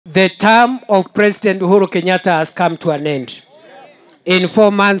The term of President Uhuru Kenyatta has come to an end. In 4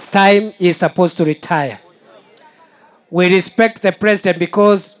 months' time, he is supposed to retire. We respect the president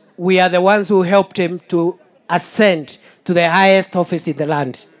because we are the ones who helped him to ascend to the highest office in the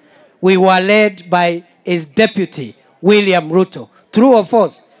land. We were led by his deputy, William Ruto, true or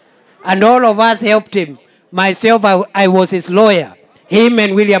false? And all of us helped him. Myself, I was his lawyer. Him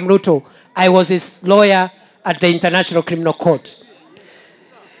and William Ruto, I was his lawyer at the International Criminal Court.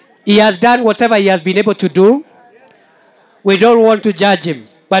 He has done whatever he has been able to do. We don't want to judge him,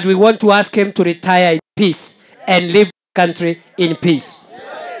 but we want to ask him to retire in peace and leave the country in peace.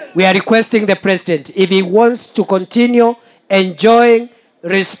 We are requesting the president, if he wants to continue enjoying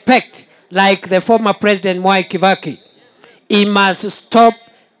respect like the former president Mwai Kibaki, he must stop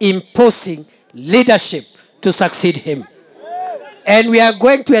imposing leadership to succeed him. And we are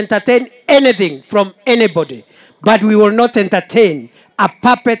going to entertain anything from anybody, but we will not entertain a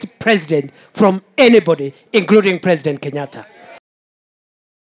puppet president from anybody, including President Kenyatta.